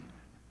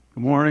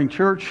Good morning,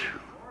 church.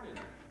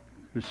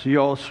 Good to see you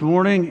all this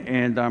morning,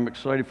 and I'm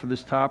excited for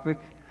this topic.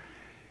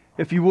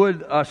 If you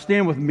would,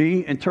 stand with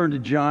me and turn to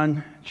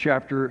John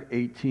chapter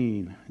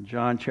 18.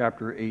 John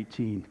chapter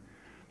 18.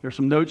 There's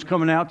some notes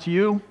coming out to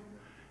you,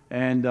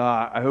 and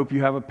I hope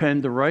you have a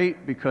pen to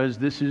write, because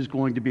this is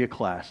going to be a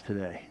class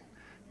today.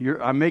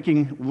 I'm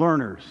making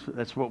learners.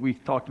 That's what we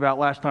talked about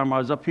last time I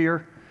was up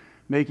here,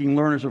 making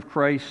learners of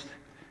Christ,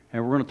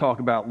 and we're going to talk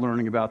about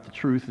learning about the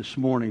truth this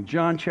morning.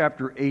 John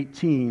chapter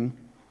 18.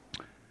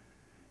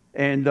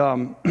 And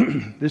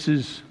this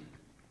is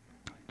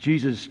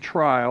Jesus'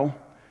 trial.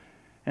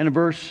 And in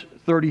verse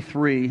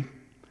 33, it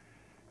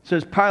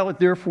says, Pilate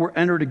therefore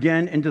entered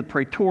again into the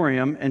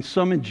praetorium and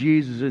summoned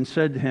Jesus and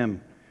said to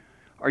him,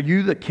 "Are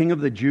you the king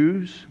of the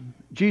Jews?"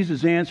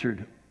 Jesus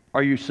answered,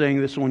 "Are you saying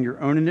this on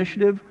your own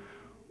initiative,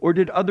 or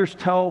did others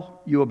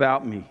tell you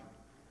about me?"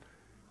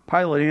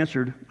 Pilate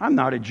answered, "I'm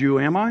not a Jew,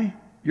 am I?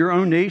 Your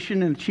own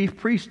nation and the chief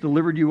priests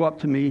delivered you up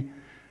to me.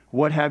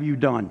 What have you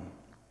done?"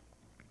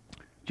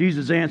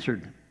 Jesus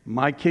answered,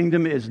 "My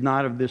kingdom is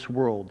not of this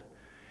world.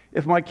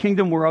 If my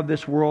kingdom were of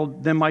this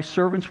world, then my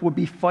servants would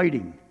be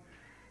fighting,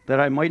 that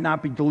I might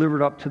not be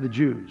delivered up to the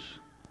Jews.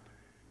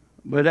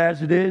 But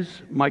as it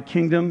is, my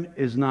kingdom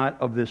is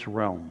not of this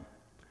realm."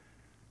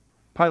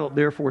 Pilate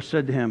therefore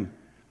said to him,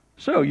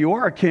 "So you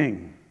are a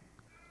king?"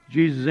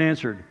 Jesus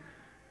answered,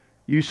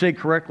 "You say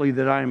correctly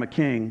that I am a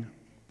king.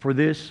 For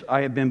this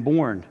I have been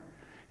born,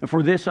 and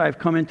for this I have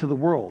come into the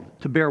world,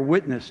 to bear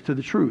witness to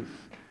the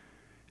truth.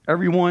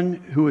 Everyone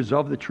who is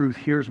of the truth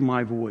hears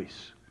my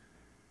voice."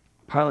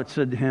 Pilate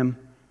said to him,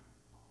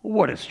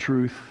 "What is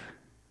truth?"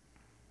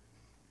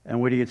 And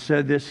when he had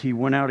said this, he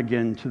went out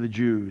again to the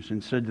Jews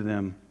and said to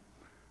them,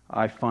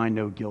 "I find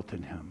no guilt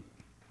in him."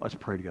 Let's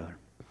pray together.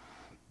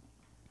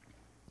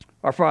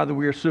 Our Father,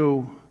 we are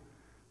so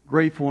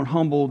grateful and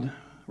humbled,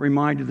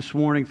 reminded this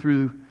morning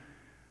through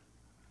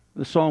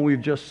the song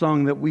we've just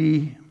sung, that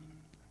we,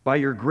 by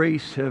your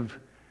grace, have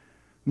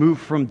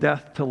moved from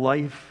death to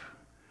life,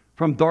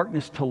 from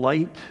darkness to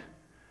light,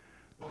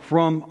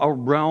 from a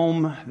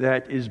realm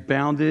that is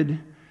bounded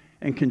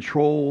and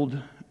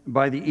controlled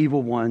by the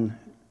evil one,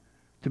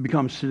 to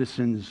become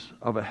citizens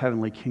of a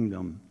heavenly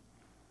kingdom.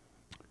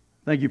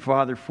 Thank you,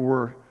 Father,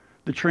 for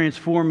the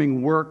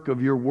transforming work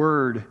of your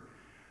word,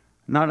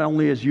 not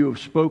only as you have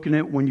spoken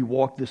it when you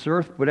walked this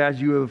earth, but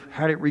as you have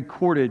had it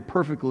recorded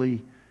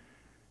perfectly,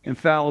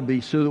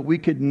 infallibly, so that we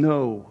could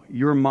know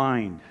your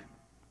mind,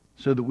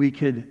 so that we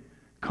could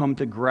come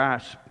to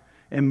grasp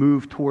and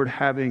move toward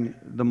having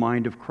the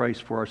mind of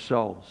Christ for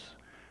ourselves.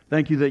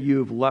 Thank you that you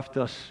have left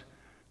us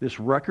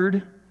this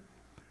record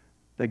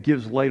that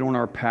gives light on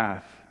our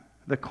path,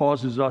 that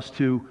causes us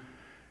to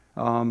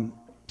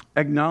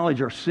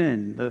acknowledge our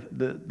sin,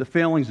 the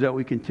failings that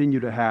we continue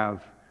to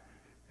have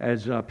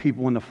as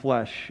people in the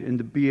flesh, and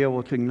to be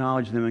able to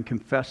acknowledge them and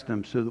confess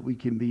them so that we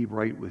can be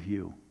right with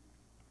you.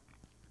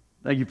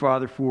 Thank you,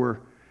 Father,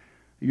 for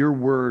your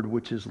word,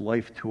 which is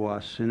life to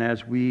us. And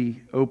as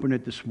we open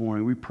it this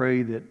morning, we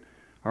pray that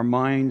our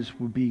minds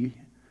would be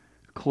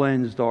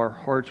cleansed, our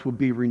hearts would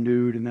be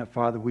renewed, and that,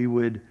 Father, we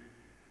would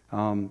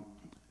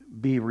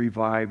be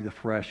revived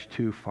afresh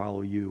to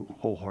follow you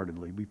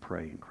wholeheartedly. We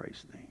pray in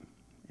Christ's name.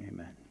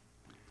 Amen.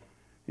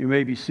 You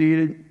may be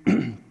seated.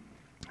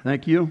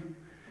 Thank you.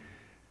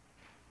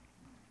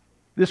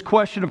 This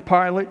question of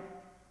Pilate,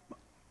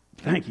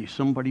 thank you.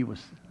 Somebody's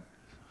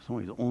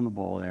on the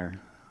ball there.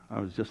 I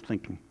was just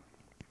thinking.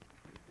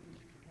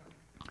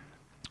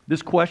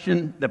 This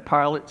question that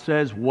Pilate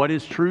says, "What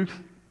is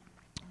truth?"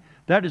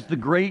 That is the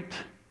great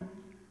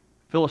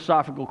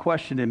philosophical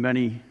question in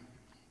many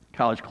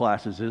college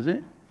classes, isn't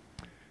it?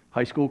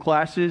 High school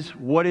classes,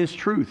 what is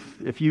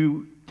truth? If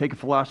you take a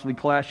philosophy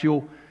class,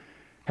 you'll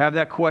have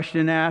that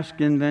question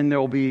asked, and then there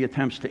will be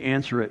attempts to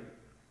answer it.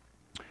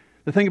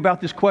 The thing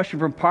about this question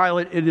from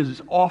Pilate, it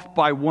is off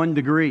by 1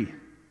 degree.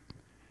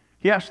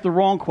 He asked the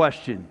wrong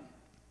question.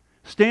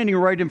 Standing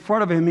right in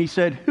front of him, he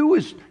said,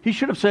 he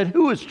should have said,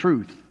 "Who is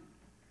truth?"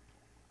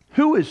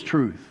 Who is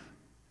truth?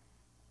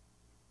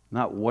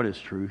 Not what is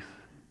truth.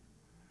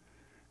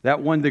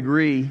 That 1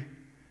 degree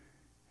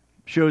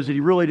shows that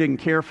he really didn't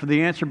care for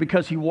the answer,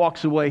 because he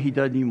walks away. He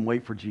doesn't even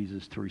wait for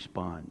Jesus to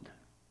respond.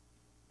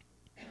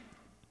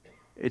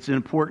 It's an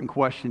important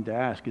question to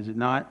ask, is it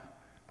not?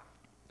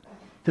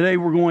 Today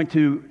we're going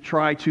to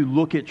try to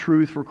look at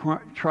truth. We're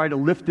try to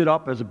lift it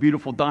up as a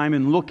beautiful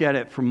diamond, look at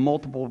it from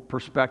multiple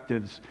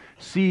perspectives,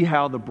 see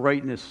how the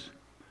brightness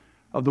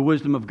of the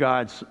wisdom of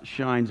God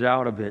shines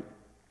out of it.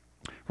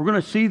 We're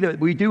going to see that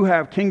we do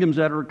have kingdoms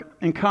that are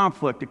in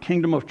conflict, a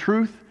kingdom of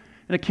truth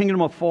and a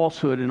kingdom of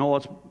falsehood in all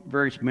its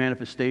various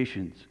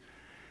manifestations.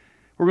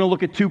 We're going to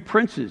look at two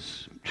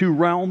princes, two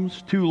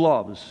realms, two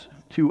loves,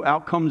 two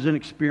outcomes and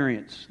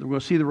experience. We're going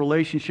to see the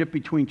relationship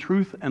between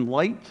truth and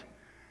light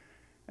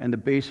and the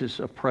basis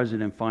of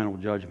present and final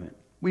judgment.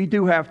 We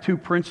do have two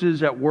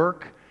princes at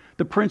work.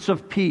 The Prince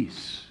of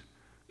Peace,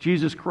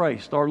 Jesus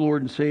Christ, our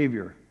Lord and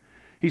Savior.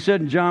 He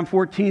said in John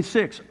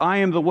 14:6, "I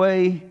am the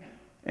way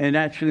And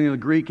actually in the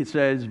Greek it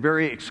says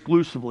very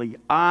exclusively,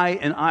 I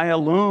and I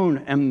alone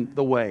am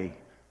the way,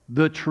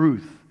 the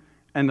truth,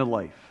 and the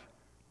life.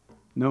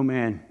 No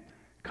man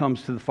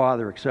comes to the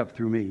Father except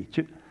through me.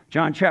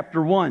 John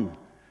chapter 1,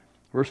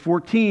 verse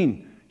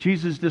 14,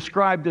 Jesus is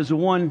described as the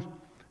one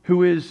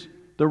who is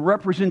the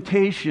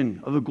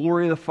representation of the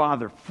glory of the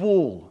Father,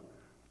 full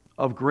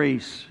of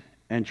grace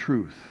and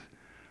truth.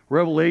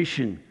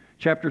 Revelation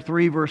chapter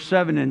 3, verse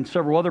 7, and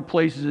several other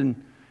places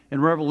in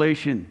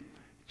Revelation,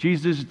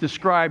 Jesus is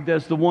described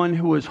as the one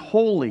who is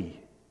holy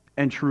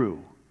and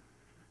true.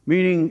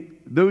 Meaning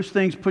those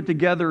things put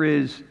together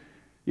is,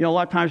 a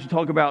lot of times we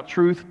talk about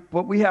truth,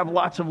 but we have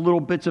lots of little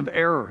bits of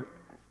error.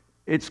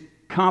 It's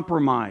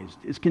compromised.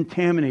 It's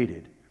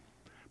contaminated.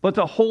 But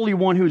the Holy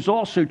One who's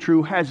also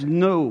true has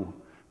no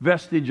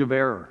vestige of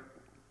error,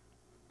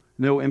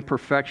 no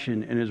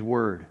imperfection in His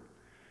Word.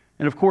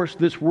 And of course,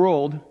 this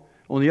world,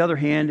 on the other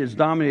hand, is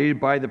dominated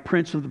by the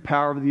prince of the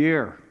power of the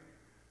air.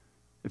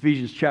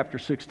 Ephesians chapter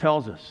 6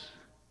 tells us.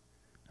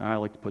 I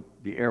like to put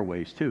the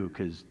airways too,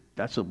 because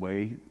that's the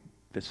way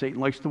that Satan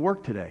likes to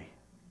work today.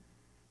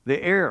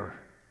 The air.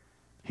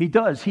 He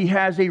does. He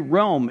has a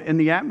realm in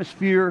the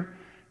atmosphere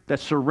that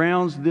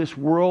surrounds this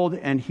world,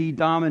 and he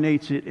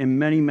dominates it in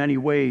many, many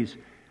ways.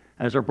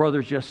 As our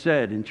brothers just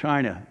said, in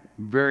China,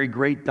 very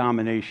great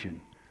domination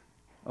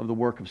of the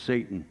work of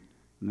Satan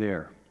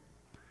there.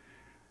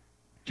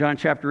 John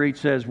chapter 8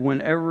 says,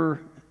 whenever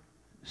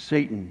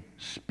Satan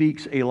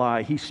speaks a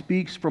lie, he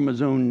speaks from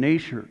his own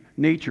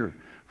nature,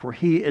 for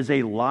he is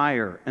a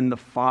liar and the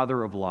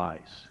father of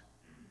lies.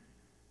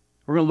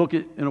 We're going to look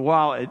at, in a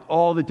while, at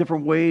all the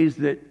different ways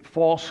that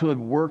falsehood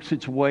works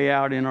its way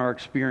out in our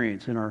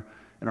experience, in our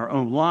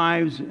own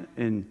lives,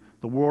 in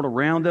the world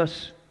around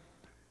us.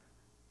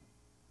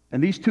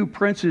 And these two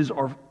princes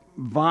are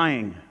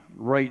vying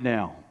right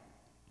now.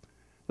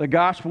 The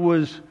gospel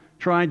is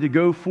trying to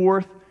go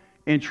forth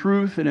in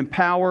truth and in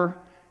power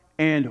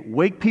and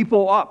wake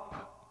people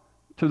up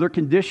to their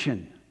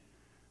condition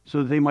so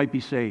that they might be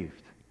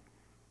saved.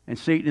 And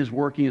Satan is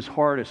working his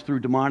hardest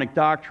through demonic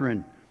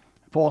doctrine,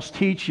 false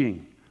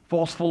teaching,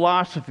 false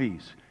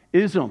philosophies,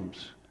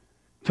 isms,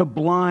 to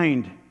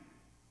blind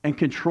and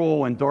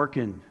control and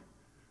darken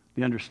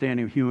the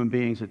understanding of human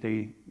beings that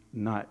they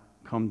not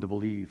come to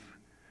believe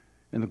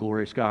in the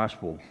glorious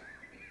gospel.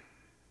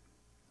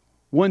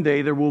 One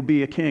day there will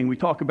be a king. We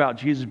talk about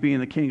Jesus being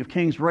the King of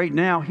Kings. Right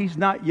now, He's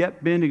not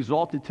yet been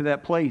exalted to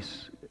that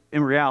place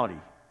in reality.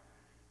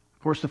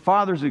 Of course, the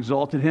Father's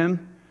exalted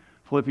Him,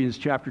 Philippians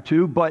chapter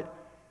 2, but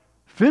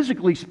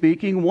physically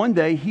speaking, one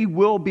day He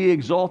will be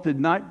exalted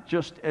not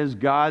just as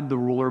God the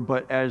ruler,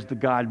 but as the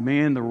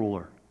God-man the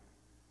ruler.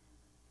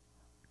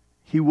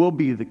 He will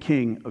be the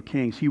King of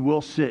Kings. He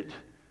will sit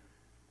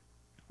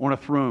on a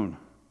throne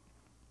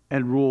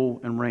and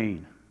rule and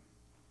reign.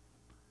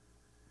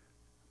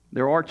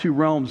 There are two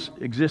realms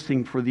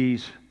existing for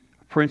these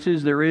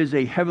princes. There is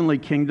a heavenly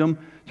kingdom.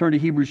 Turn to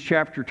Hebrews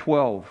chapter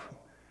 12.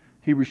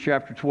 Hebrews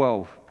chapter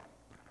 12.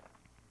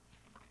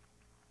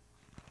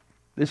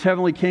 This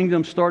heavenly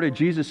kingdom started,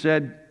 Jesus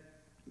said,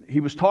 He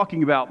was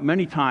talking about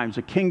many times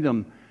a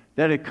kingdom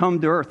that had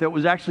come to earth that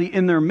was actually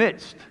in their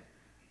midst.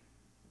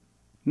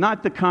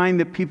 Not the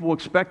kind that people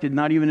expected,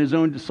 not even His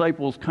own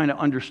disciples kind of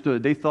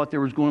understood. They thought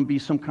there was going to be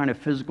some kind of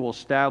physical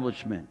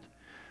establishment,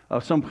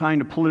 some kind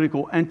of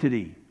political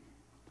entity.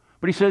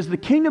 But He says, the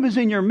kingdom is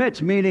in your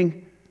midst,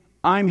 meaning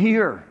I'm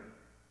here.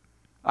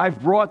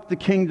 I've brought the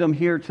kingdom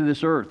here to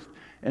this earth,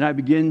 and I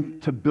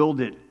begin to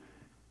build it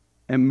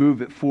and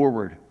move it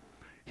forward.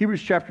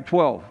 Hebrews chapter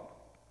 12,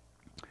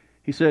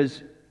 he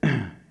says,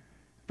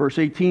 verse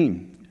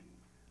 18,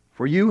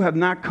 for you have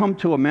not come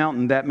to a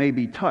mountain that may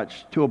be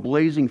touched, to a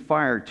blazing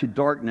fire, to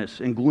darkness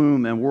and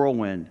gloom and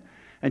whirlwind,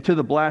 and to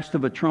the blast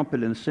of a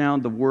trumpet and the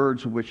sound of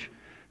words, which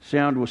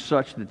sound was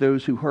such that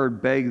those who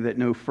heard begged that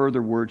no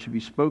further word should be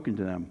spoken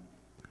to them.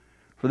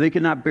 For they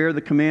could not bear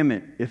the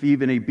commandment, if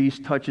even a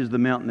beast touches the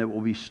mountain, it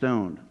will be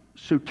stoned.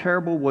 So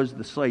terrible was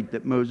the sight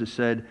that Moses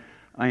said,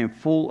 I am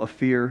full of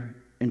fear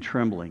and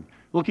trembling.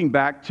 Looking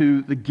back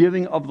to the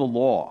giving of the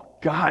law,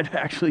 God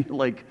actually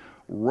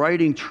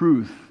writing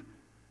truth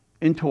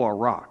into a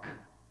rock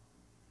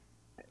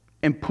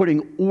and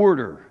putting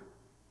order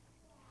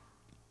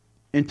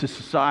into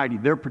society,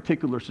 their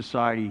particular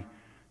society,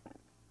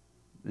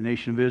 the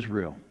nation of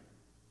Israel.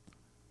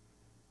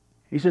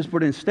 He says,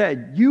 but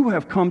instead, you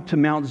have come to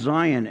Mount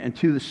Zion and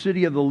to the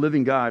city of the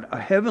living God, a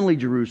heavenly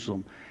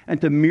Jerusalem,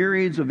 and to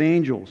myriads of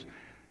angels,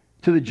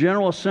 to the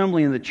general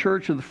assembly and the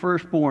church of the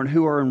firstborn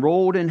who are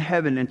enrolled in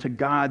heaven, and to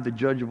God, the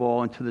judge of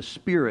all, and to the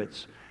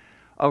spirits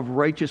of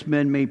righteous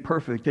men made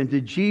perfect, and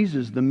to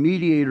Jesus, the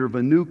mediator of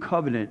a new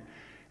covenant,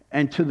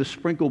 and to the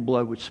sprinkled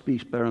blood which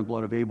speaks better than the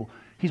blood of Abel.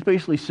 He's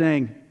basically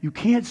saying, you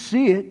can't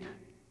see it,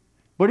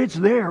 but it's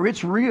there,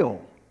 it's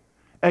real.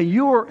 And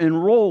you're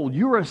enrolled,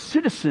 you're a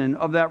citizen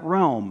of that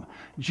realm.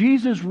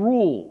 Jesus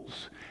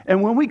rules.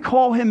 And when we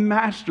call Him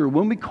Master,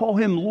 when we call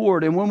Him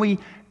Lord, and when we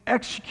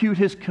execute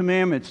His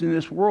commandments in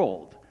this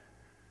world,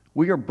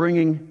 we are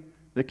bringing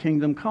the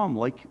kingdom come,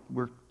 like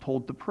we're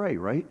told to pray,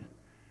 right?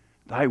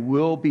 Thy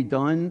will be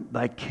done,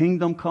 thy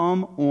kingdom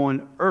come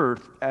on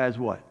earth as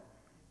what?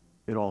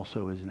 It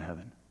also is in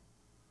heaven.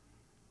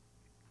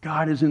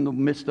 God is in the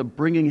midst of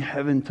bringing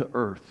heaven to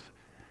earth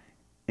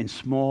in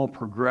small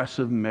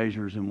progressive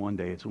measures, and one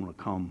day it's going to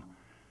come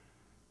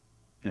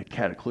in a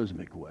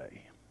cataclysmic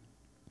way.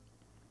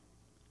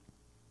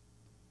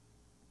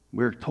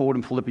 We're told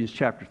in Philippians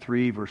chapter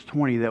 3, verse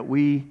 20, that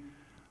we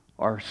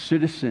are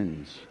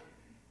citizens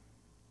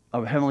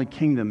of a heavenly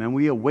kingdom, and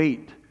we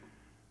await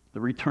the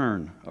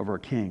return of our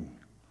King.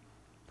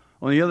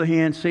 On the other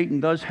hand, Satan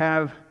does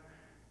have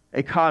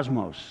a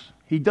cosmos.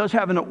 He does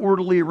have an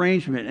orderly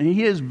arrangement, and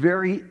he is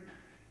very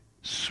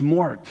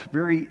smart,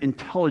 very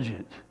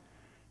intelligent,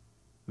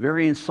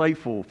 very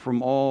insightful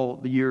from all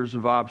the years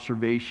of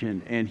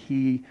observation, and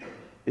he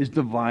is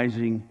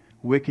devising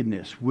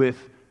wickedness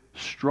with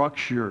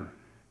structure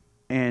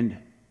and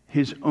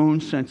his own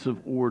sense of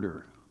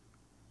order.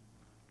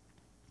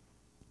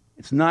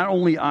 It's not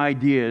only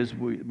ideas,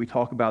 we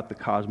talk about the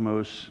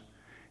cosmos,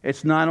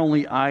 it's not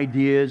only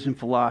ideas and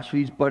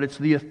philosophies, but it's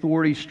the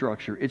authority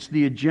structure, it's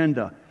the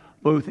agenda,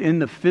 both in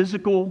the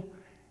physical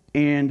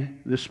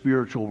and the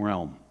spiritual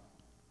realm.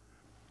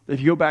 If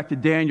you go back to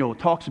Daniel, it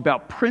talks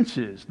about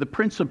princes, the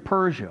prince of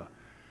Persia.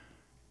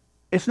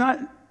 It's not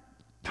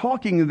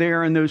talking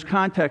there in those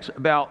contexts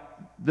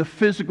about the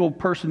physical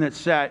person that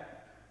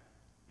sat.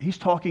 He's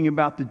talking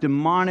about the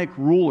demonic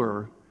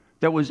ruler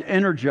that was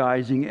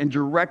energizing and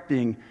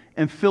directing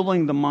and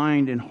filling the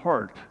mind and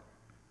heart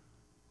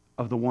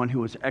of the one who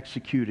was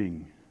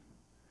executing.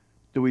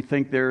 Do we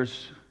think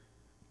there's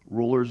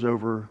rulers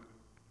over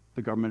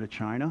the government of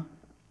China?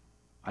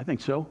 I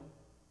think so.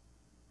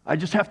 I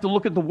just have to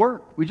look at the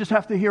work. We just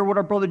have to hear what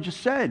our brother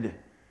just said.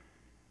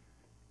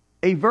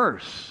 A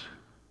verse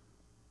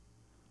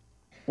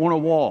on a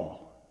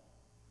wall,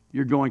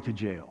 you're going to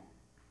jail.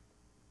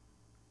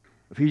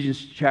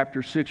 Ephesians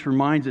chapter 6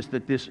 reminds us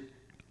that this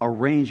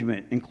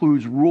arrangement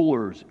includes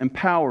rulers and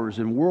powers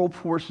and world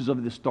forces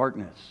of this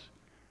darkness.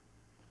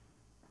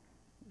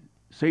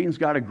 Satan's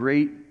got a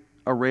great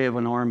array of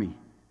an army,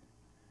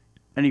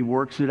 and he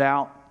works it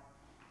out.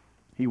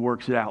 He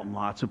works it out in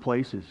lots of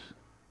places.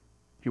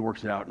 He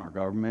works it out in our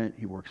government.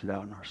 He works it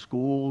out in our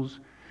schools.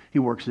 He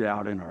works it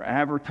out in our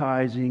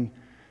advertising.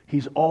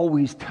 He's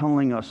always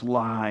telling us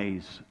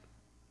lies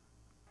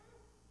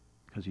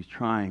because he's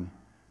trying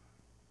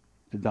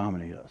to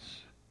dominate us.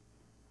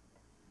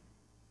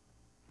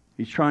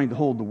 He's trying to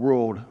hold the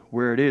world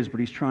where it is, but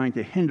he's trying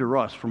to hinder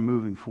us from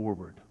moving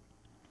forward.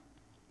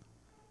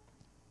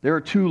 There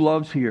are two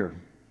loves here.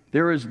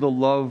 There is the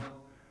love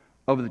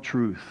of the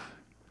truth.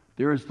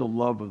 There is the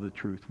love of the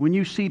truth. When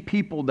you see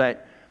people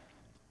that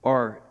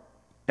are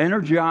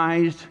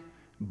energized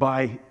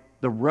by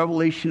the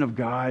revelation of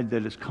God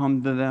that has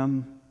come to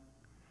them,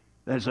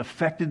 that has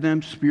affected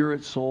them,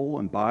 spirit, soul,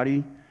 and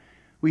body,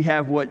 we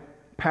have what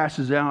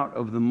passes out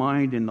of the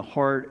mind and the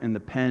heart and the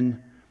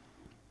pen.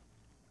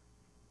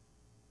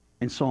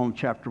 In Psalm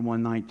chapter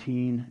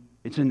 119,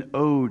 it's an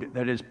ode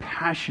that is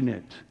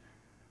passionate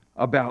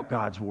about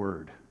God's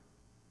word.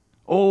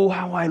 Oh,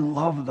 how I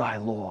love thy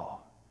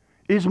law.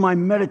 It is my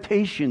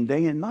meditation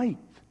day and night.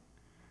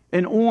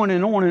 And on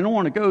and on and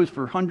on it goes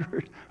for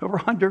over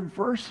 100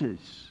 verses.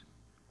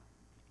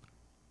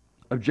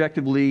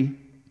 Objectively,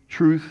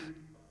 truth,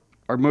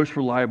 our most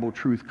reliable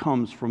truth,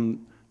 comes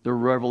from the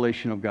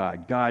revelation of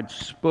God. God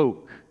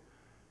spoke,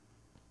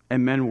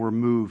 and men were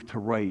moved to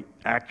write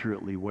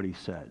accurately what he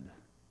said.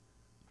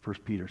 1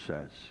 Peter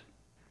says.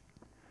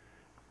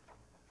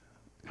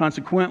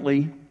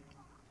 Consequently,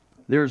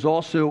 there's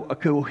also a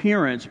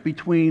coherence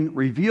between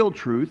revealed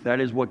truth, that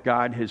is what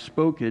God has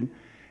spoken,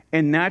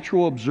 and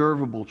natural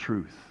observable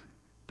truth.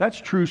 That's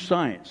true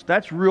science.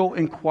 That's real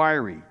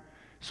inquiry.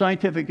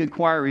 Scientific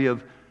inquiry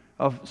of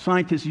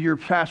scientists of years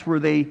past, where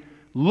they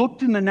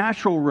looked in the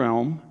natural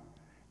realm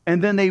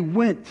and then they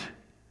went,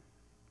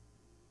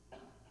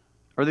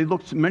 or they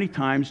looked many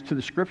times to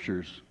the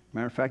scriptures.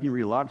 Matter of fact, you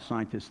read a lot of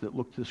scientists that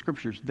look to the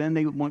scriptures. Then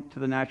they went to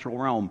the natural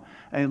realm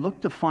and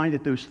looked to find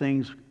that those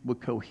things would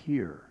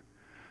cohere.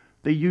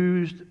 They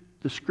used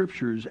the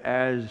scriptures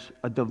as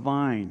a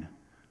divine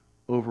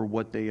over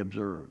what they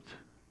observed.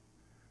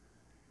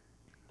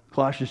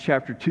 Colossians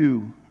chapter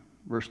 2,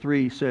 verse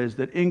 3 says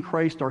that in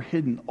Christ are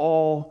hidden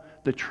all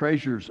the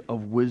treasures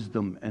of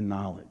wisdom and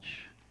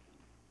knowledge.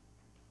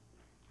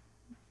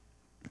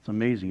 It's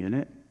amazing, isn't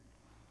it?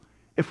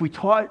 If we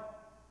taught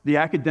the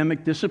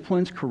academic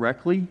disciplines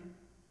correctly,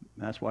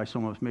 that's why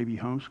some of us maybe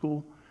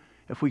homeschool.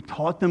 If we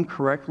taught them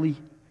correctly,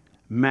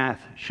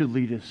 math should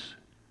lead us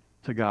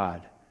to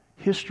God.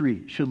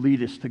 History should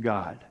lead us to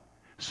God.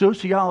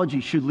 Sociology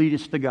should lead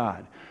us to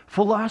God.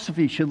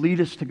 Philosophy should lead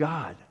us to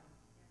God.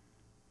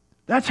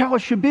 That's how it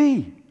should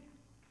be.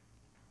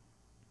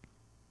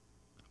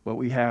 But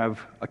we have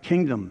a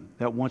kingdom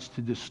that wants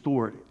to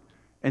distort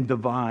and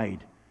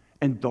divide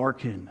and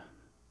darken.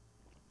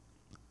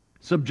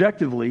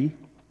 Subjectively,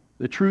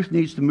 the truth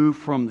needs to move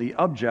from the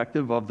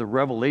objective of the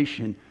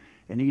revelation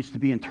and needs to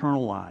be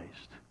internalized.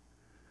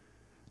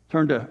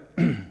 Turn to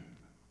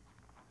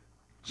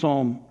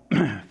Psalm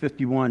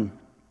 51.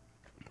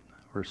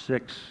 verse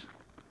 6.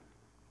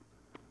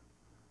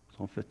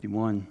 Psalm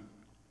 51.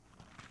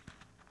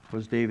 What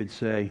does David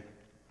say?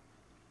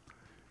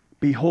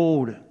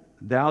 Behold,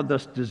 thou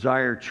dost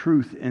desire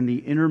truth in the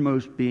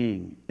innermost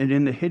being, and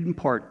in the hidden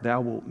part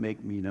thou wilt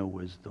make me know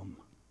wisdom.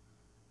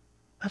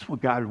 That's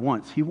what God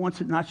wants. He wants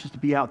it not just to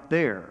be out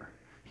there.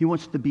 He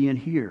wants it to be in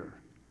here.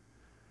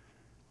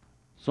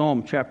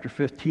 Psalm chapter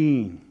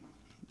 15.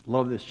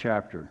 Love this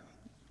chapter.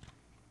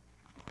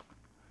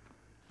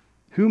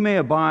 Who may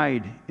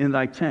abide in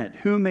thy tent?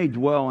 Who may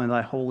dwell in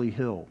thy holy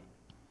hill?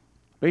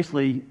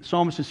 Basically,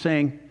 Psalmist is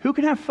saying, who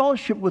can have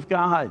fellowship with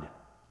God?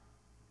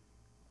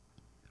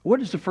 What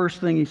is the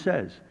first thing he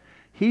says?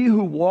 He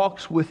who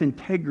walks with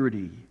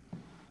integrity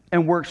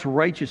and works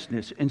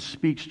righteousness and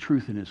speaks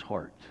truth in his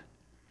heart.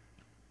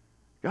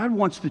 God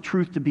wants the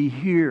truth to be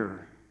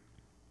here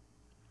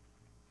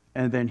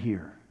and then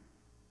here.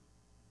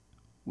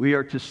 We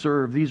are to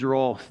serve. These are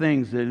all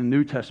things that in the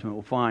New Testament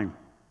we'll find.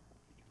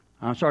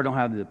 I'm sorry I don't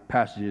have the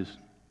passages,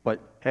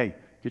 but hey,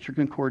 get your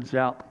concordance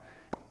out.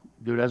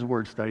 Do it as a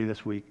word study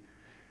this week.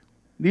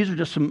 These are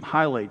just some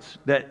highlights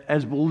that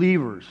as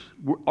believers,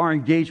 our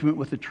engagement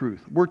with the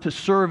truth. We're to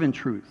serve in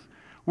truth.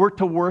 We're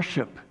to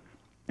worship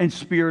in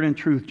spirit and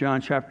truth,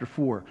 John chapter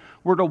 4.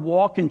 We're to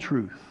walk in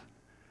truth.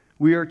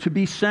 We are to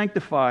be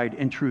sanctified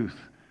in truth,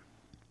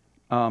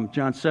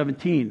 John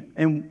 17.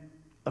 And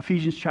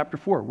Ephesians chapter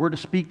 4, we're to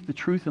speak the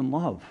truth in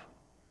love.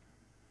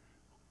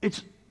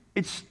 It's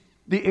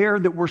the air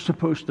that we're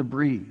supposed to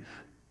breathe.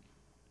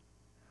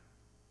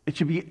 It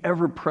should be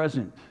ever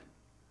present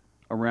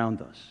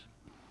around us.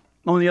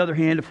 On the other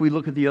hand, if we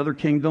look at the other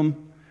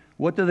kingdom,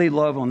 what do they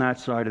love on that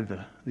side of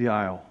the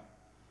aisle?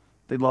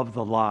 They love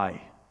the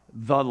lie.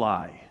 The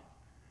lie.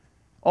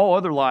 All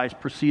other lies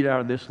proceed out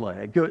of this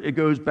lie. It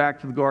goes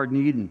back to the Garden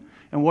of Eden.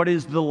 And what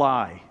is the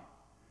lie?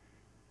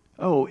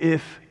 Oh,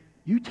 if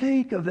you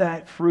take of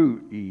that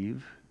fruit,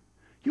 Eve,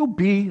 you'll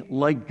be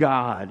like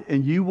God,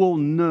 and you will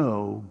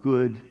know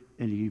good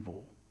and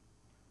evil.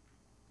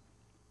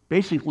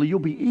 Basically, you'll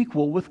be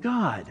equal with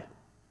God.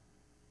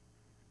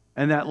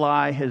 And that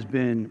lie has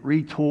been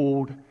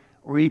retooled,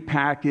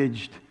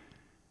 repackaged,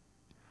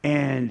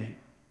 and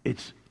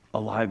it's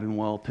alive and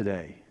well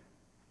today.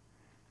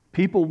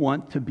 People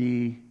want to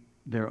be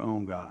their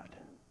own God.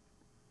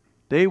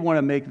 They want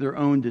to make their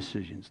own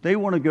decisions. They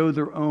want to go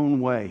their own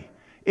way.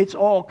 It's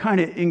all kind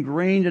of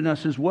ingrained in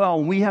us as well,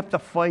 and we have to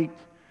fight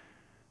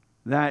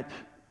that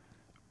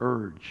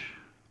urge.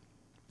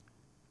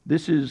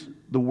 This is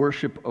the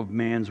worship of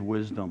man's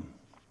wisdom.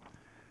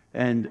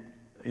 And,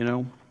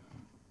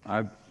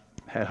 I've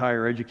had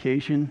higher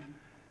education,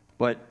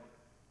 but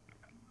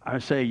I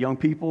say, young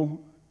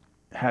people,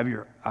 have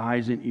your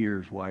eyes and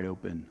ears wide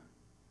open.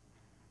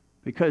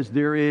 Because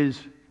there is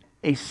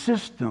a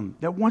system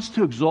that wants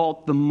to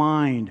exalt the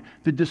mind,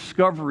 the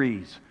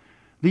discoveries,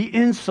 the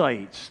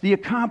insights, the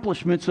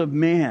accomplishments of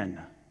man.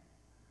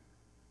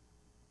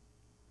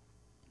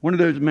 One of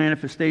those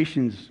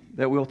manifestations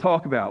that we'll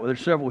talk about,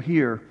 there's several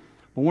here,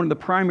 but one of the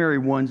primary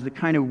ones that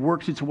kind of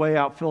works its way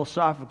out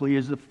philosophically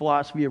is the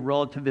philosophy of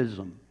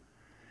relativism.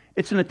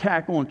 It's an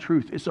attack on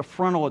truth. It's a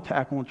frontal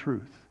attack on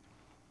truth.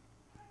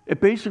 It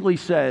basically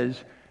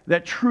says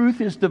that truth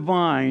is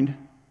divined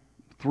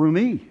through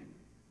me.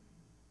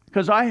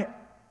 Because I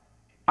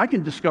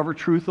can discover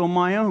truth on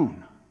my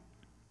own.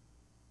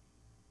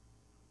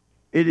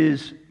 It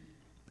is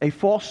a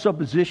false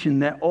supposition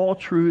that all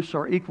truths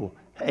are equal.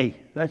 Hey,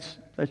 that's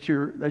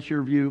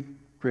your view.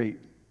 Great.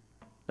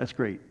 That's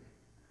great.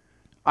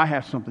 I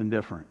have something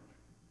different.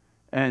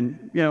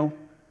 And,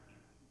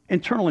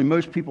 internally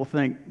most people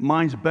think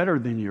mine's better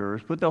than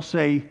yours, but they'll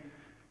say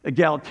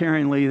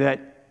egalitarianly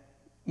that,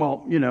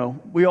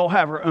 we all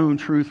have our own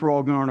truth. We're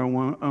all going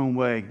our own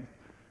way.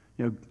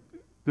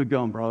 Good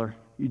going, brother.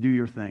 You do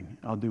your thing.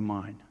 I'll do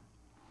mine.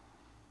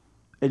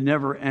 It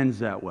never ends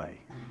that way.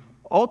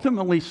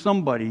 Ultimately,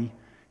 somebody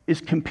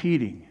is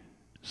competing.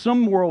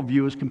 Some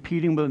worldview is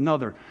competing with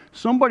another.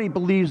 Somebody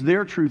believes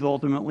their truth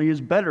ultimately is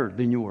better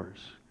than yours.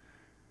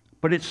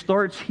 But it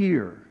starts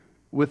here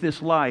with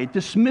this lie. It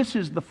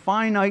dismisses the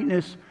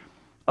finiteness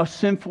of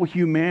sinful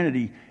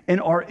humanity and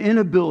our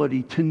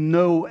inability to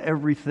know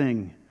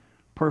everything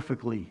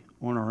perfectly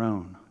on our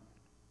own.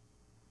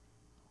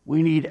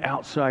 We need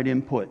outside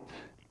input.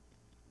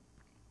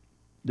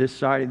 This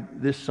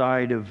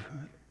side of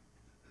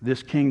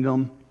this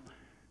kingdom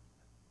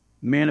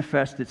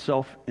manifests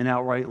itself in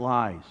outright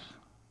lies,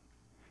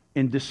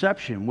 in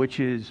deception, which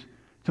is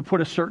to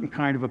put a certain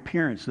kind of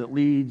appearance that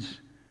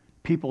leads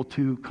people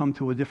to come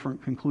to a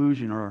different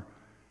conclusion or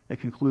a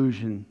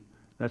conclusion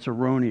that's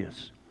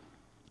erroneous.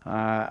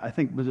 I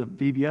think, was it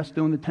VBS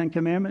doing the Ten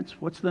Commandments?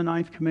 What's the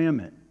 9th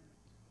commandment?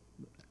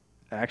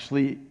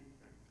 Actually,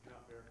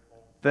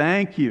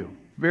 thank you.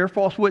 Bear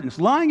false witness.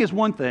 Lying is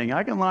one thing.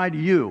 I can lie to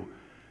you.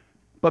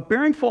 But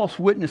bearing false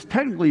witness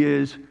technically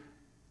is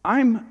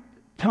I'm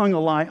telling a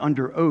lie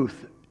under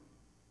oath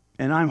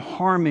and I'm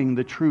harming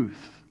the truth.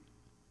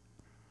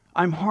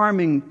 I'm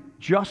harming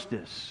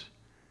justice.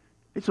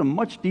 It's a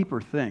much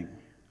deeper thing.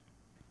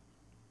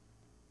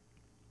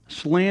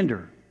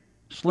 Slander.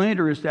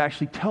 Slander is to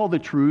actually tell the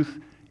truth,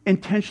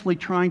 intentionally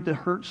trying to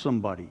hurt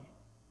somebody.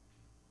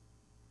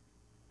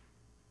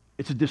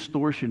 It's a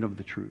distortion of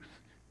the truth.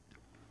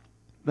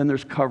 Then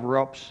there's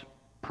cover-ups,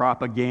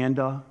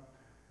 propaganda,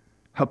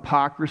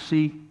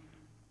 hypocrisy.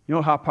 You know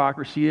what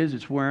hypocrisy is?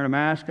 It's wearing a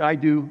mask. I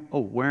do. Oh,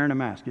 wearing a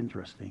mask.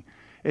 Interesting.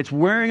 It's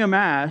wearing a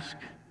mask.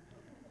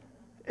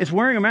 It's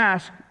wearing a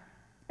mask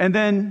and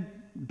then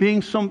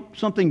being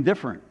something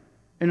different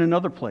in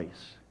another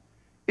place.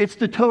 It's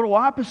the total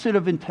opposite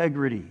of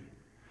integrity,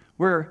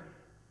 where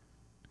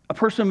a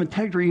person of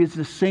integrity is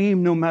the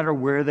same no matter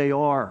where they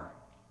are.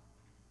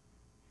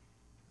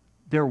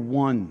 They're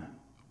one,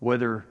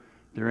 whether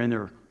they're in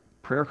their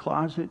prayer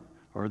closet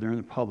or they're in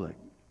the public.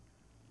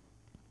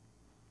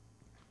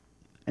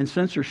 And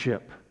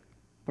censorship.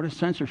 What a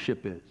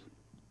censorship is.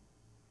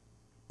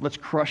 Let's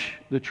crush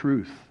the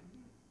truth.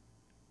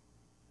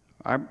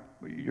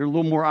 You're a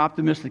little more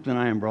optimistic than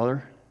I am,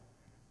 brother.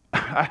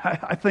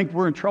 I think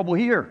we're in trouble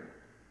here.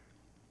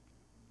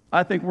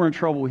 I think we're in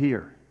trouble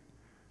here.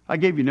 I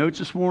gave you notes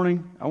this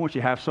morning. I want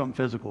you to have something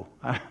physical,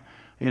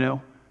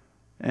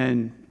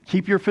 and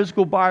keep your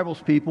physical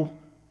Bibles, people.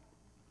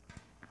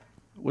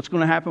 What's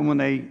going to happen when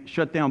they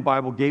shut down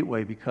Bible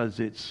Gateway because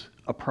it's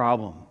a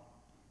problem?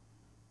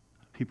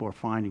 People are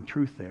finding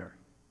truth there.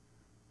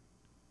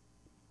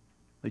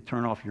 They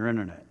turn off your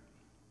internet.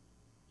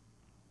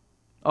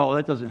 Oh,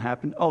 that doesn't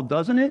happen. Oh,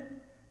 doesn't it?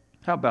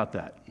 How about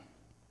that?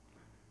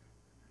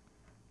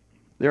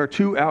 There are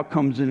two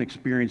outcomes in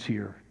experience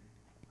here.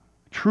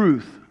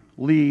 Truth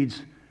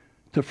leads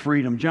to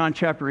freedom. John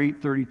chapter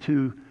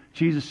 8:32,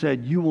 Jesus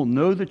said, "You will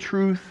know the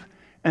truth,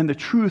 and the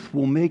truth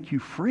will make you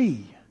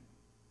free."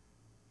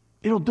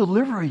 It'll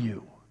deliver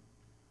you.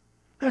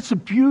 That's the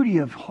beauty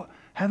of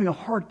having a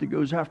heart that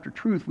goes after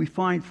truth. We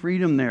find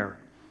freedom there.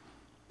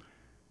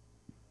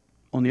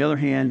 On the other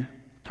hand,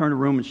 turn to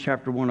Romans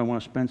chapter 1. I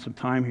want to spend some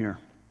time here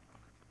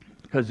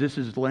because this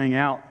is laying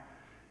out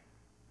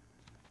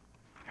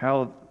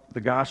how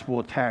the gospel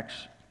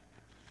attacks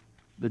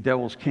the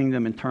devil's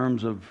kingdom in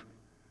terms of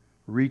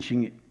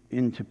reaching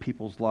into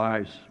people's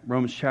lives.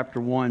 Romans chapter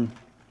 1.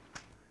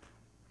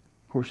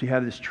 Of course, you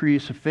have this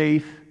treatise of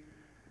faith.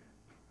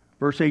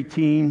 Verse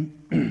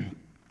 18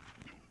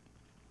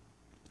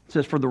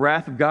 says, "For the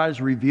wrath of God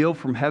is revealed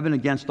from heaven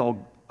against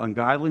all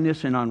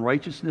ungodliness and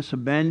unrighteousness of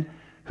men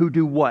who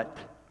do" what?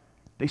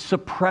 They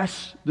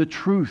suppress the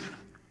truth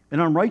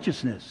and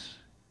unrighteousness.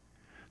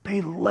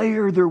 They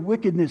layer their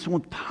wickedness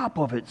on top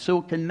of it so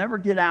it can never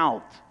get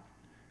out.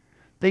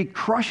 They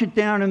crush it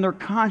down in their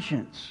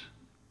conscience.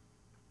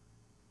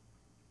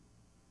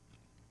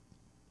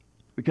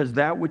 Because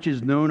that which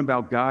is known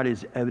about God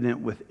is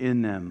evident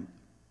within them,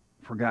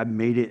 for God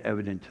made it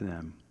evident to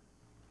them.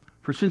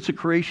 For since the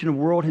creation of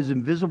the world, his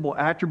invisible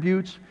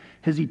attributes,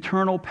 his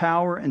eternal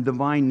power and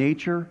divine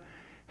nature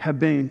have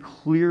been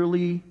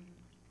clearly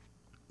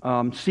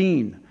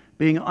seen,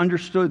 being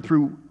understood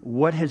through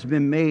what has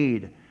been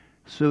made,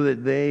 so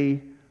that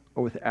they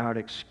are without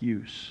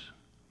excuse.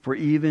 For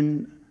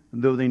even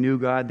though they knew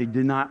God, they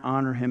did not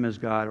honor him as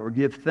God or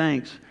give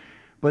thanks,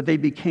 but they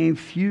became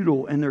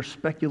futile in their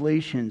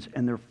speculations,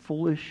 and their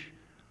foolish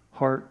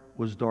heart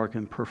was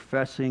darkened.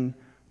 Professing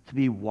to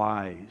be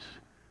wise,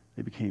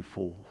 they became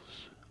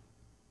fools.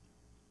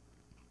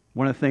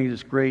 One of the things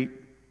that's great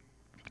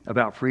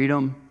about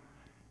freedom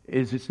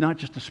is it's not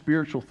just a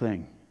spiritual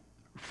thing.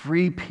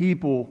 Free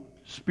people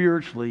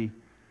spiritually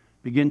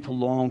begin to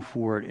long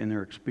for it in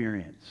their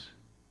experience.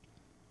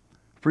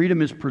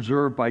 Freedom is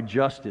preserved by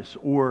justice,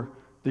 or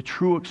the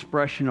true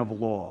expression of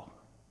law.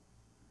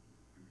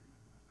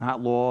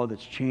 Not law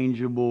that's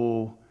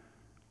changeable,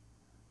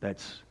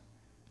 that's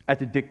at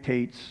the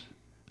dictates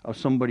of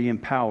somebody in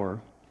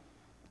power.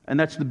 And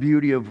that's the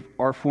beauty of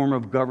our form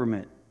of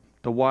government.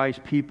 The wise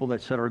people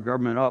that set our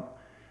government up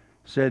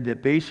said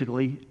that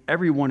basically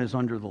everyone is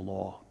under the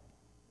law.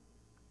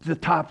 The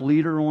top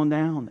leader on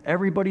down,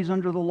 everybody's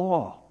under the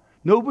law.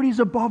 Nobody's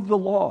above the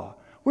law.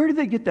 Where did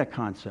they get that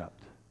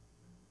concept?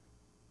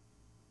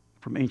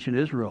 From ancient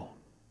Israel.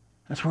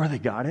 That's where they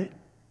got it.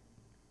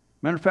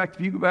 Matter of fact,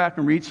 if you go back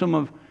and read some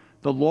of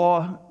the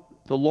law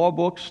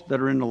books that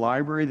are in the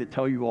library that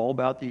tell you all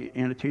about the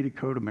annotated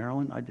code of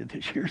Maryland, I did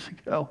this years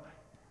ago,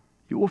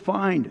 you will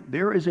find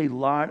there is a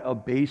lot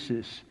of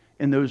basis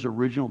in those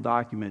original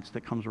documents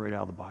that comes right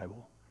out of the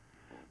Bible.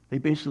 They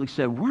basically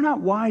said, we're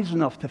not wise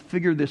enough to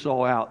figure this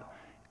all out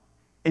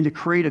and to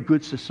create a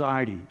good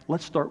society.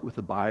 Let's start with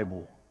the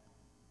Bible.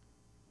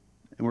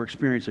 And we're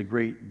experiencing a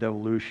great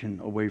devolution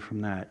away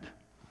from that.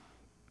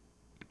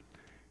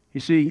 You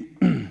see,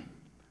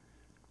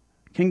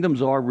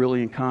 kingdoms are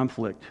really in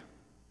conflict.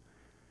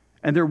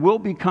 And there will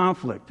be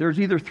conflict. There's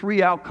either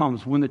three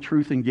outcomes when the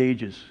truth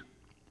engages.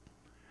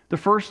 The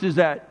first is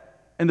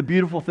that, and the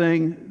beautiful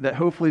thing that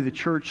hopefully the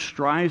church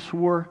strives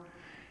for,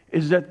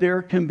 is that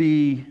there can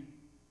be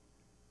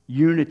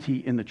unity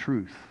in the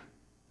truth.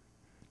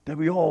 That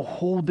we all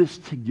hold this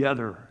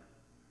together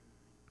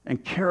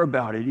and care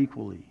about it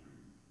equally.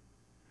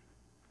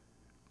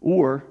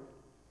 Or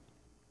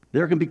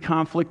there can be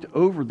conflict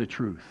over the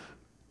truth.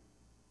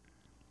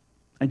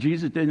 And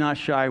Jesus did not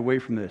shy away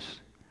from this.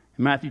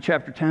 In Matthew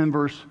chapter 10,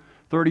 verse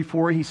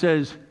 34, he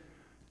says,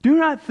 "Do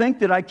not think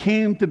that I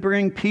came to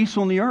bring peace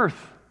on the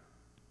earth.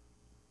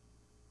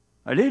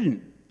 I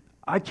didn't.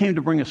 I came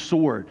to bring a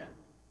sword."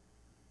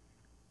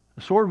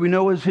 The sword we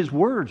know is his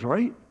words,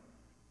 right?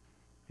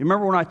 You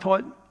remember when I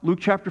taught Luke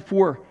chapter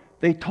 4,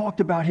 they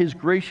talked about his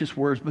gracious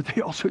words, but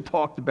they also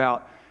talked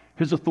about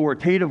his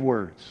authoritative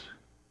words.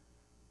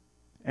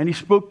 And he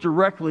spoke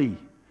directly,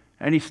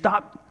 and he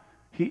stopped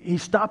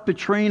the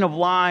train of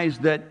lies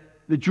that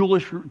the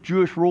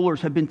Jewish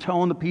rulers had been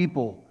telling the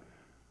people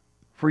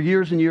for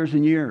years and years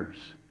and years.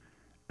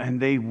 And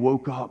they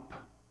woke up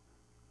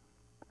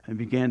and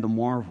began to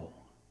marvel.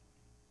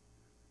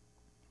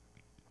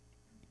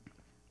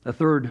 The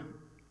third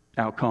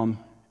outcome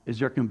is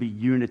there can be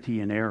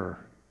unity in error.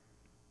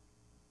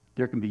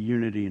 There can be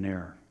unity in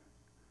error.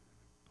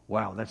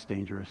 Wow, that's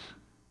dangerous.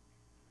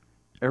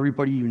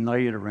 Everybody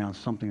united around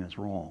something that's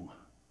wrong.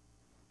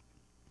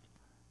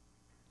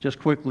 Just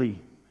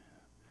quickly,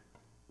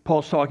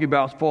 Paul's talking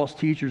about false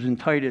teachers in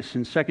Titus.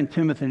 In 2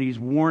 Timothy, and he's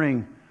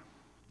warning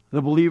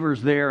the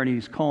believers there, and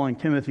he's calling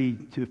Timothy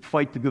to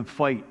fight the good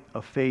fight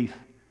of faith.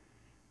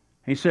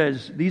 He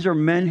says, these are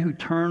men who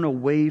turn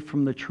away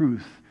from the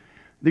truth.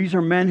 These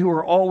are men who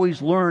are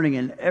always learning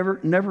and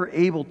never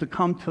able to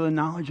come to the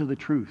knowledge of the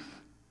truth.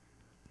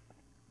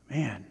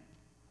 Man,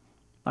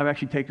 I've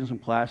actually taken some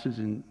classes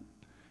in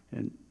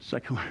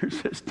secular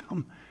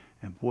system,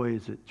 and boy,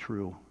 is it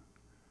true.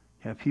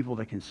 You have people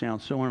that can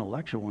sound so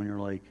intellectual, and you're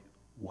like,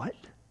 what?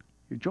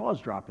 Your jaw's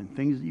dropping,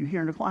 things that you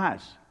hear in the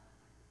class.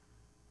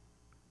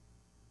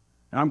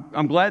 And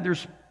I'm glad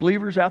there's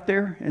believers out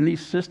there in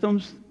these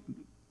systems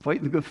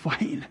fighting the good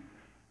fight.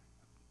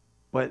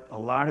 But a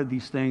lot of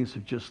these things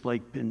have just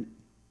been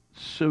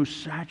so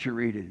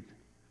saturated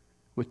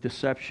with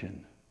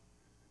deception.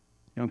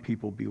 Young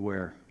people,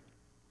 beware.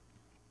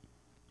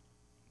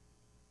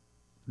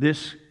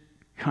 This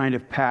kind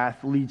of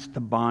path leads to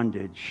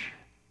bondage.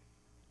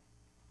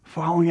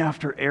 Following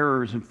after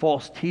errors and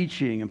false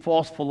teaching and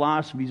false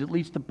philosophies, it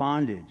leads to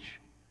bondage.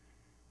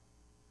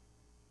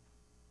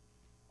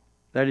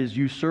 That is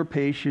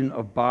usurpation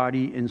of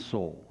body and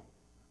soul,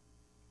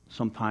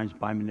 sometimes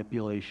by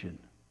manipulation.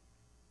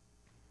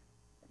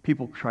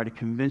 People try to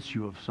convince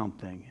you of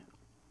something,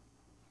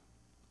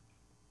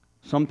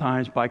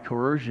 sometimes by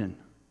coercion.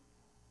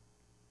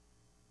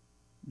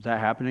 Is that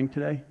happening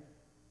today?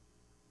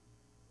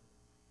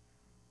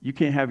 You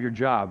can't have your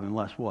job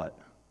unless what?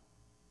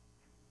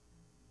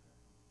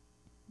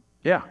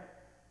 Yeah.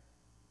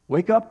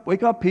 Wake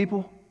up,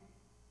 people.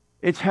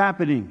 It's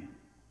happening.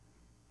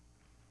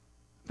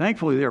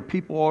 Thankfully, there are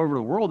people all over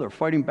the world that are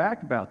fighting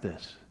back about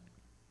this.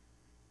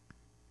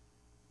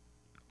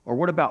 Or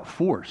what about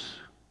force?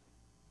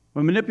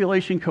 When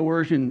manipulation,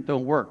 coercion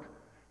don't work,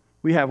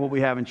 we have what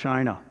we have in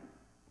China.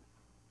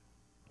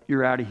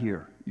 You're out of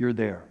here. You're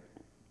there.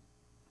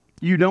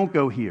 You don't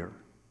go here.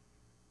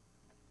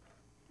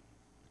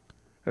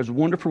 There's a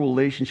wonderful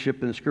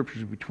relationship in the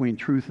Scriptures between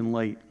truth and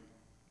light.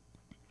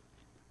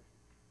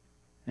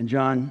 In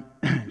John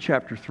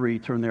chapter 3,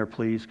 turn there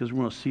please, because we're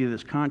going to see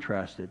this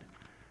contrasted.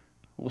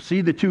 We'll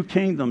see the two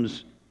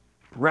kingdoms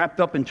wrapped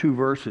up in 2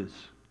 verses.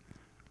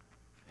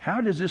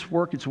 How does this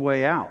work its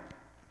way out?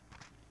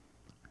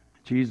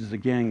 Jesus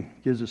again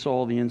gives us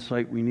all the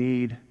insight we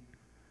need.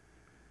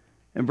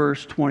 In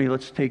verse 20,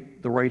 let's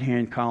take the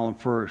right-hand column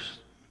first.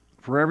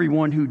 For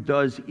everyone who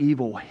does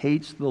evil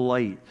hates the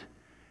light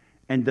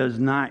and does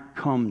not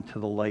come to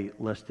the light,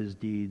 lest his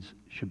deeds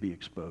should be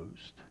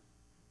exposed.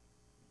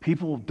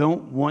 People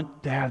don't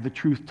want to have the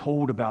truth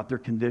told about their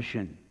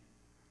condition.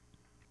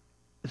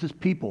 This is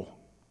people.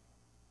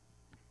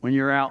 When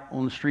you're out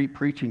on the street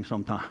preaching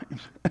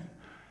sometimes.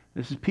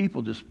 This is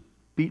people just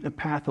beating a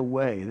path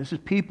away. This is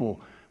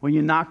people when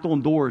you knocked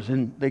on doors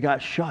and they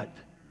got shut.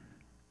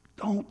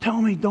 Don't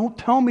tell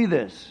me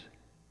this.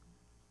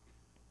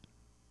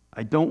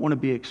 I don't want to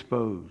be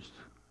exposed.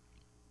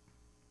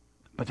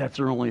 But that's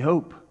their only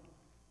hope.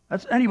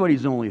 That's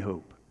anybody's only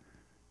hope.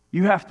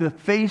 You have to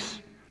face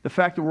the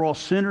fact that we're all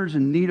sinners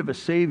in need of a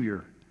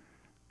Savior.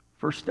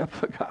 First step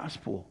of the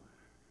gospel.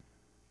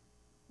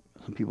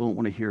 Some people don't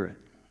want to hear it.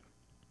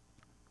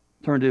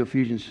 Turn to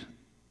Ephesians.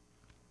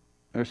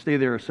 Or stay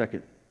there a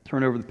second.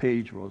 Turn over the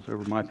page. Well, it's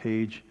over my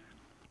page.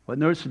 But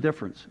notice the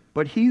difference.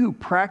 But he who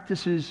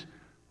practices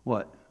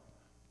what?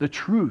 The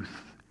truth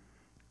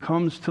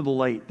comes to the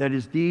light, that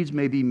his deeds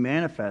may be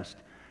manifest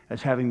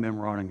as having been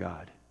wrought in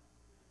God.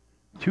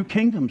 2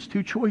 kingdoms,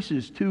 2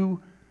 choices,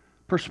 2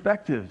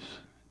 perspectives,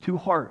 2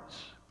 hearts.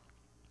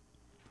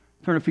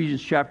 Turn to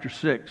Ephesians chapter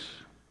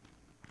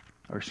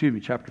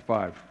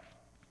 5.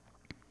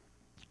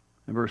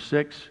 In verse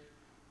 6,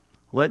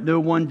 let no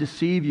one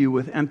deceive you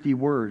with empty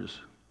words,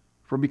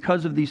 for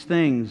because of these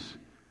things,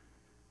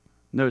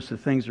 notice the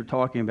things they're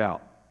talking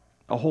about,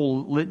 a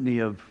whole litany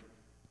of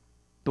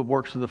the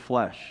works of the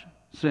flesh,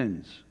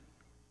 sins,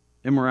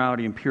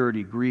 immorality,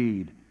 impurity,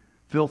 greed,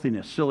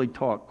 filthiness, silly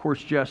talk,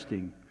 coarse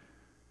jesting,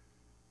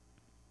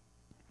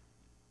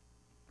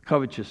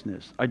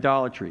 covetousness,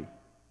 idolatry.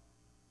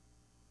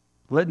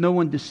 Let no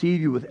one deceive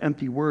you with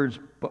empty words,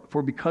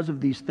 for because of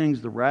these things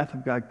the wrath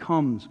of God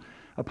comes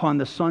upon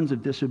the sons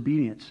of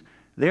disobedience.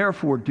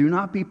 Therefore, do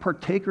not be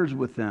partakers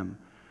with them,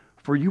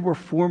 for you were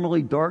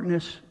formerly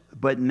darkness,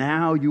 but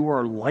now you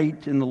are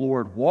light in the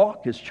Lord.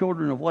 Walk as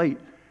children of light,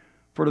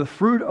 for the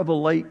fruit of the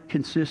light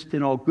consists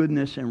in all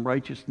goodness and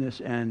righteousness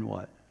and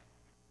what?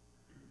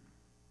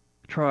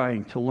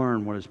 Trying to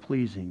learn what is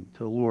pleasing to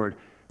the Lord.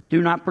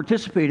 Do not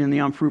participate in the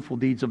unfruitful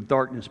deeds of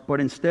darkness, but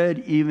instead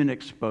even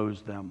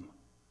expose them.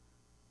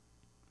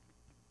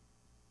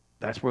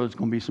 That's where there's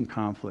going to be some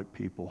conflict,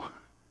 people.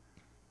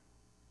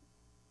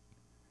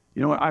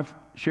 You know what? I've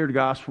shared the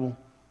gospel,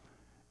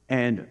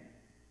 and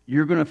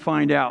you're going to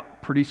find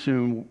out pretty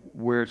soon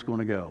where it's going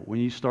to go. When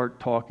you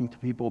start talking to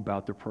people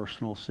about their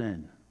personal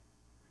sin,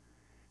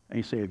 and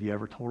you say, have you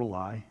ever told a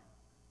lie?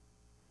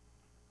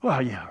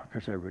 Well, yeah, of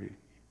course everybody.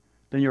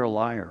 Then you're a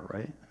liar,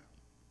 right?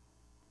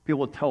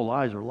 People that tell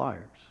lies are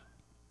liars.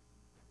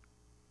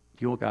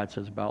 Do you know what God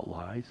says about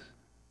lies?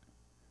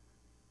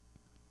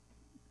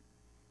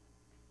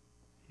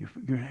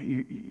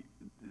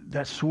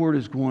 That sword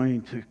is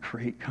going to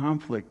create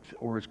conflict,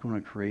 or it's going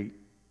to create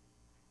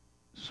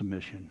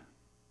submission.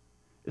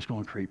 It's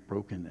going to create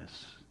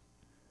brokenness.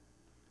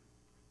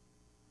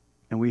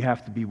 And we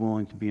have to be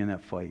willing to be in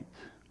that fight.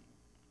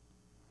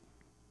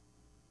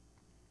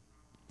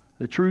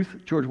 The truth,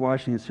 George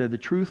Washington said, the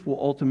truth will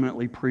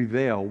ultimately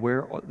prevail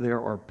where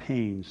there are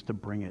pains to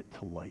bring it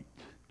to light.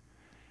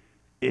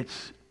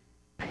 It's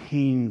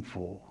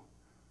painful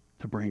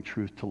to bring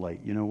truth to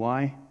light. You know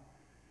why?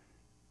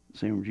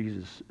 Same when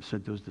Jesus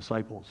said to those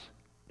disciples,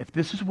 if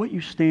this is what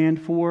you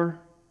stand for,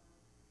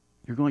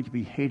 you're going to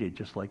be hated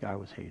just like I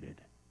was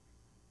hated.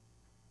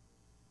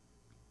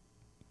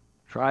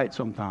 Try it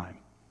sometime.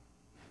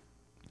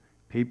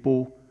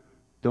 People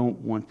don't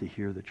want to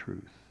hear the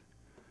truth.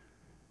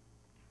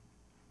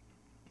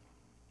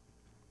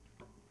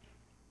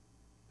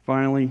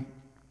 Finally,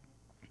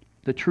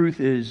 the truth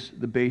is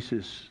the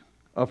basis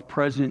of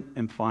present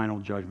and final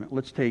judgment.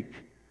 Let's take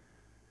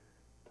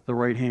the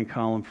right-hand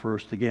column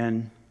first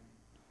again.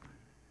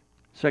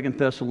 2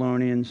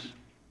 Thessalonians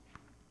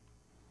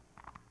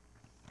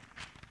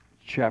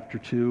chapter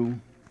 2,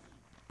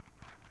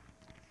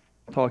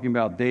 talking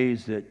about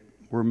days that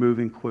we're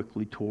moving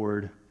quickly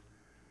toward.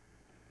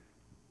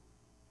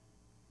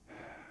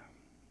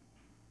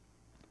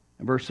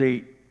 In verse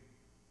 8,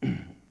 well,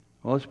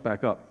 let's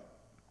back up.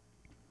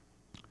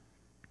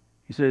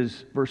 He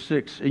says, verse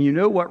 6, and you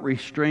know what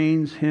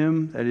restrains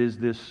him, that is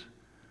this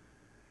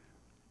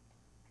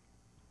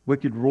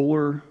wicked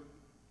ruler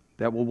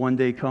that will one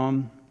day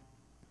come?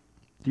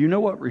 Do you know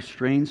what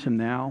restrains him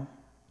now,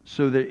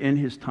 so that in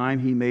his time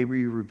he may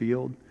be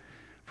revealed?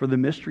 For the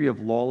mystery of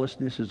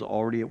lawlessness is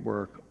already at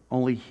work.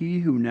 Only he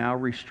who now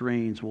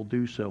restrains will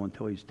do so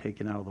until he's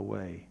taken out of the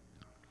way.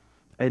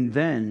 And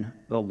then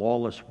the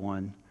lawless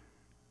one,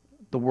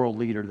 the world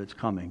leader that's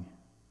coming,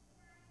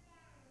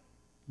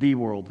 the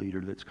world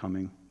leader that's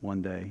coming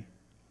one day.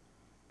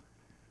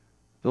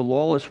 The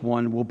lawless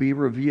one will be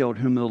revealed,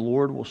 whom the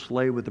Lord will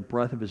slay with the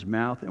breath of his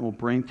mouth and will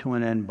bring to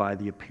an end by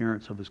the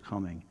appearance of his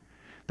coming.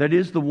 That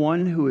is, the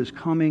one who is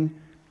coming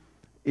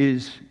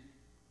is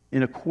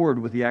in accord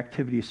with the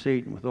activity of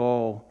Satan, with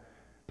all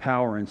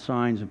power and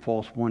signs and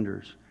false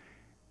wonders,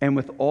 and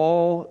with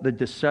all the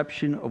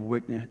deception of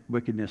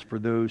wickedness for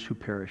those who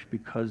perish,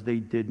 because they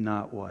did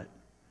not what?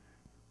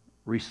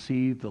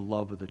 Receive the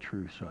love of the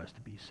truth so as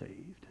to be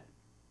saved.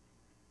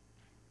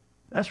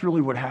 That's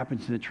really what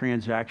happens in the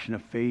transaction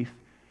of faith.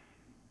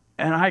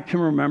 And I can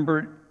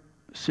remember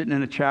sitting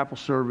in a chapel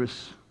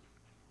service,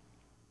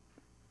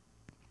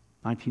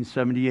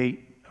 1978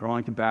 at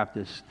Arlington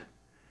Baptist,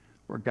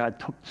 where God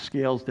took the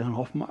scales down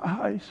off my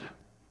eyes.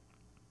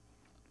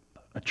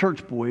 A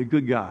church boy, a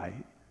good guy,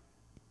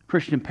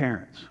 Christian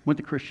parents, went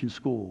to Christian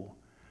school,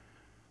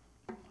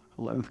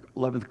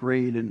 11th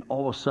grade, and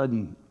all of a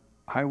sudden,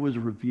 I was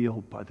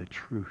revealed by the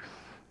truth.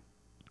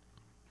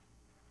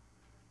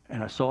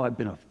 And I saw I'd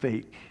been a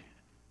fake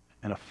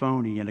and a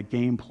phony and a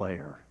game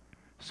player,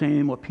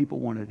 saying what people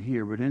wanted to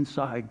hear. But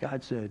inside,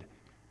 God said,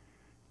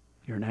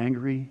 you're an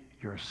angry,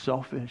 you're a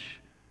selfish,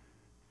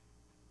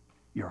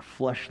 you're a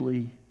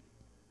fleshly,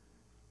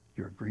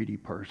 you're a greedy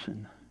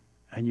person,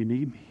 and you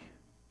need me.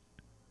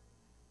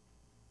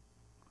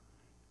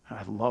 And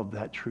I love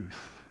that truth.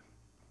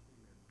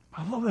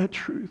 I love that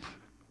truth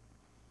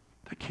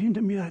that came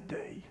to me that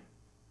day.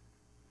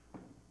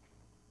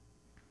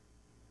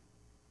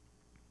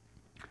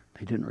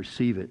 They didn't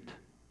receive it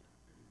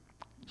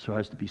so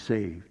as to be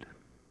saved.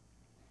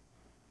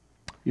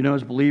 You know,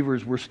 as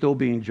believers, we're still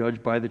being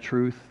judged by the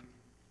truth.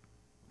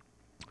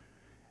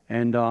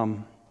 And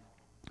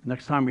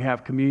next time we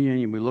have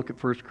communion and we look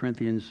at 1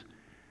 Corinthians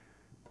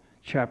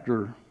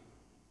chapter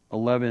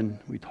 11,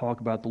 we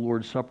talk about the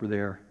Lord's Supper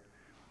there.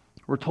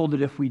 We're told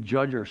that if we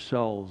judge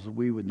ourselves,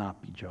 we would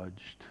not be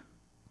judged.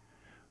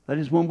 That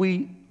is, when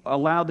we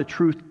allow the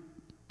truth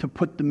to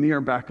put the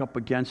mirror back up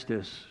against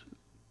us,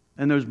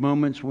 and those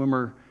moments when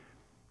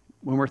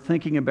we're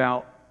thinking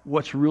about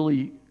what's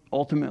really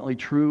ultimately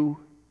true,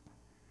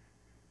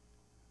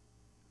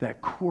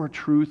 that core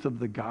truth of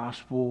the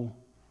gospel,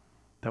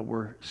 that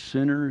we're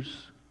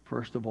sinners,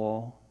 first of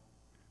all,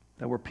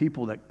 that we're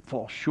people that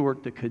fall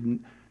short,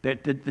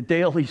 that the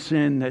daily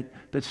sin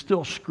that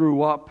still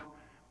screw up.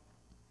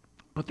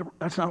 But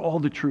that's not all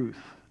the truth.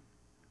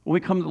 When we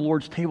come to the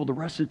Lord's table, the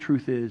rest of the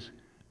truth is,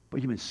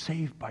 but you've been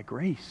saved by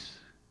grace.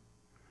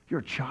 You're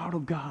a child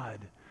of God.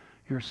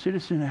 You're a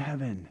citizen of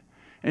heaven.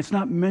 And it's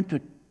not meant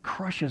to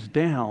crush us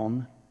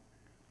down.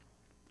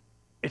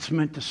 It's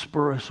meant to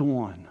spur us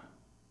on.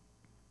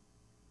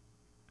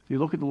 If you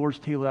look at the Lord's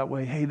table that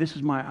way, hey, this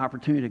is my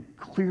opportunity to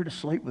clear the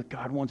slate with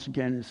God once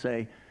again and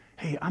say,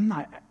 hey, I'm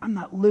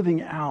not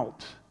living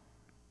out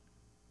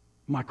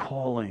my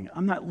calling.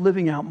 I'm not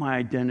living out my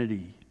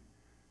identity.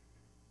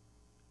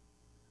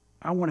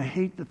 I want to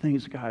hate the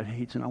things God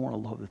hates, and I want to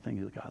love the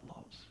things that God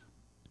loves.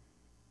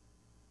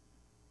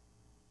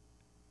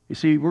 You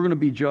see, we're going to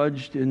be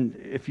judged, and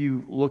if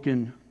you look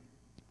in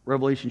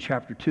Revelation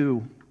chapter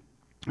 2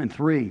 and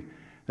 3,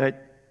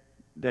 that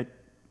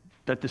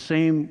the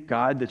same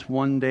God that's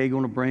one day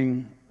going to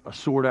bring a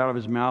sword out of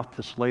his mouth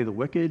to slay the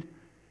wicked,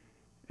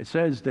 it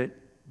says that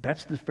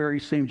that's the very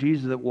same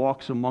Jesus that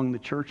walks among the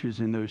churches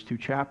in those two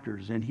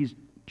chapters, and he's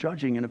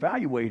judging and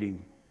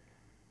evaluating.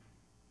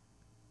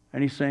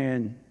 And he's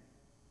saying,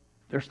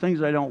 there's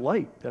things I don't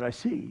like that I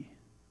see.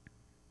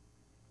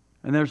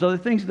 And there's other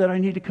things that I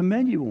need to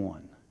commend you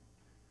on.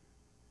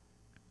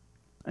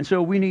 And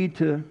so we need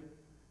to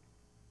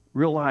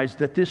realize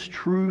that this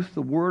truth,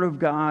 the Word of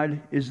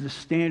God, is the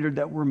standard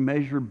that we're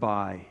measured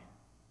by.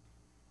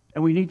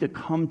 And we need to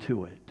come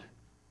to it.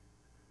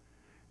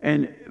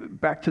 And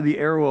back to the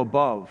arrow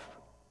above,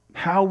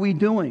 how are we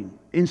doing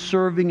in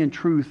serving in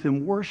truth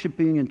and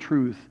worshiping in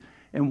truth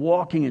and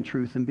walking in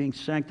truth and being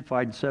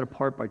sanctified and set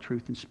apart by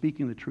truth and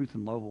speaking the truth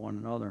in love of one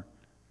another?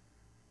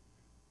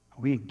 Are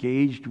we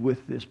engaged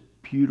with this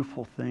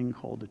beautiful thing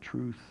called the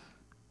truth?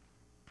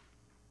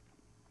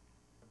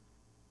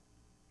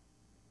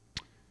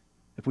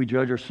 If we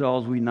judge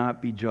ourselves, we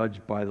not be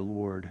judged by the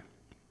Lord.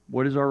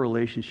 What is our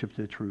relationship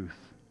to the truth?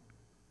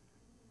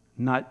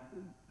 Not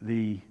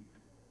the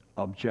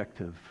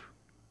objective,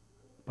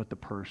 but the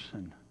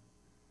person.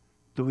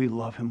 Do we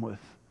love him with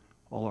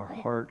all our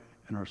heart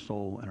and our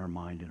soul and our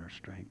mind and our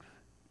strength?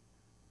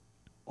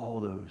 All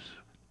those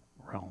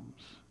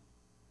realms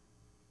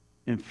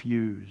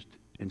infused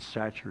and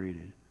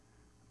saturated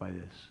by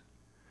this.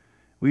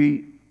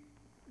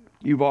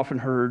 You've often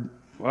heard,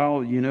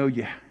 well,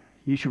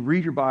 you should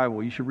read your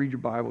Bible. You should read your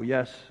Bible.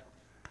 Yes,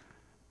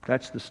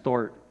 that's the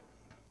start.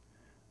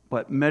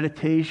 But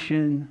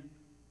meditation,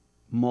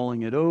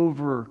 mulling it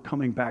over,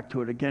 coming back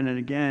to it again and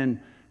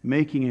again,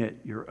 making it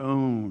your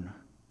own,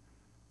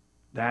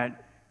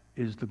 that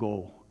is the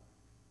goal.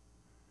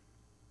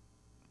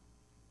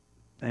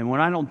 And when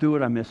I don't do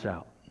it, I miss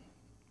out.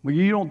 When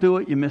you don't do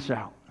it, you miss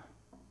out.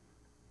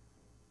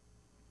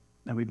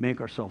 And we make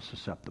ourselves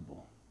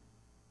susceptible.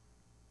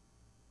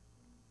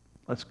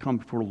 Let's come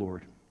before the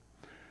Lord.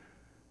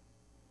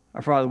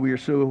 Our Father, we are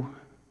so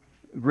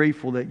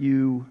grateful that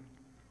you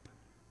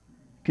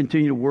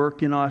continue to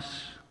work in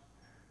us,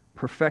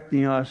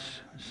 perfecting us,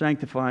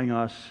 sanctifying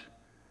us,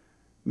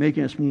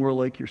 making us more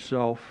like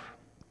yourself.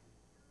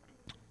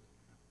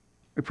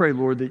 I pray,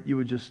 Lord, that you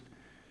would just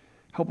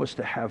help us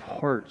to have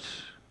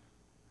hearts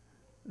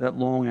that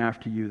long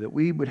after you, that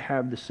we would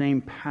have the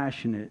same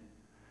passionate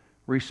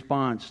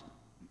response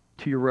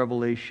to your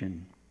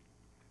revelation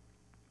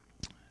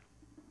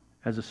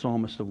as the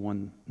psalmist of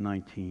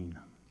 119.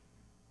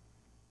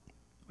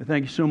 I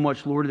thank you so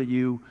much, Lord, that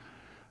you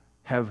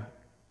have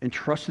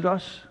entrusted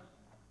us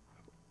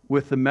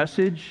with the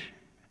message,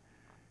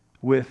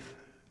 with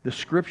the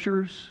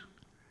scriptures.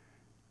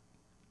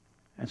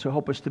 And so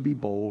help us to be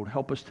bold.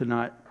 Help us to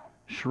not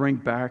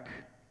shrink back,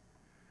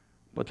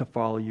 but to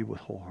follow you with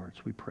whole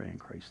hearts. We pray in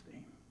Christ's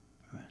name.